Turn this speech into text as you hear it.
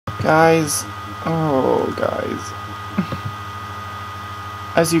Guys, oh guys,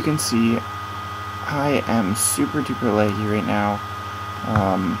 as you can see, I am super duper laggy right now.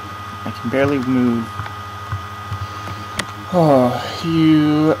 I can barely move.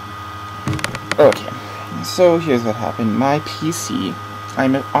 Okay, so here's what happened. My PC,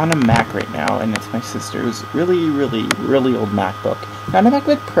 I'm on a Mac right now, and it's my sister's really old MacBook. Not a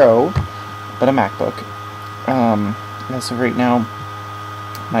MacBook Pro, but a MacBook. So right now,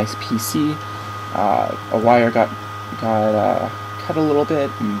 my PC, a wire got cut a little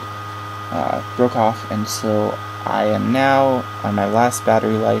bit and broke off, and so I am now on my last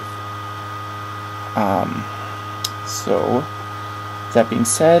battery life. So that being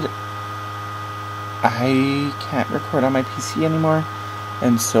said, I can't record on my PC anymore,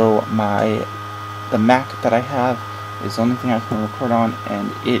 and so the Mac that I have is the only thing I can record on,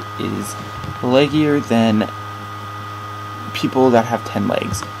 and it is laggier than people that have 10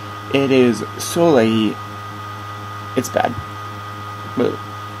 legs. It is so laggy, it's bad.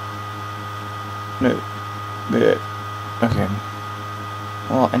 Okay.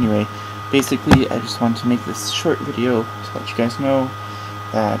 Well, anyway, basically, I just wanted to make this short video to let you guys know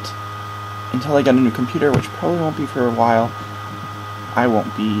that until I get a new computer, which probably won't be for a while, I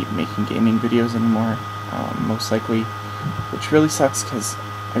won't be making gaming videos anymore, most likely, which really sucks because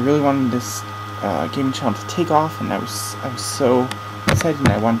I really wanted this gaming channel to take off, and I was so excited, and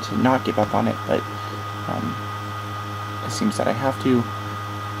I wanted to not give up on it, but it seems that I have to,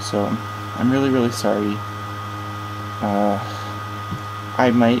 so I'm really sorry. I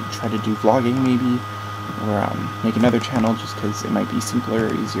might try to do vlogging maybe, or make another channel just because it might be simpler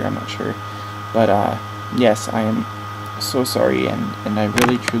or easier, I'm not sure. But yes, I am so sorry, and I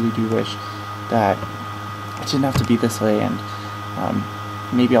really truly do wish that it didn't have to be this way, and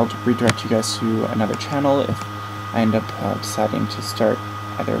maybe I'll redirect you guys to another channel if I end up deciding to start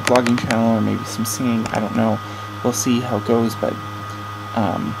either a vlogging channel or maybe some singing. I don't know. We'll see how it goes, but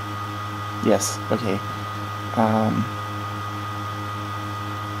yes, okay.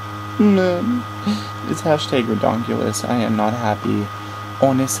 It's hashtag redonkulous. I am not happy.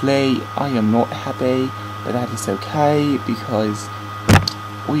 Honestly, I am not happy, but that is okay because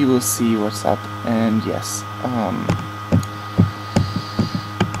we will see what's up. And yes,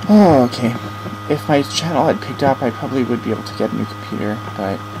 okay. If my channel had picked up, I probably would be able to get a new computer,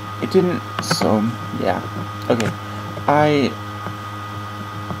 but it didn't. So yeah, okay. I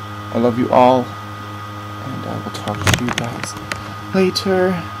love you all, and I will talk to you guys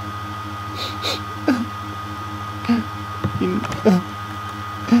later.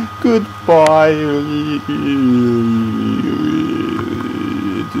 Goodbye.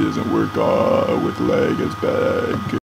 It doesn't work with leg as bad.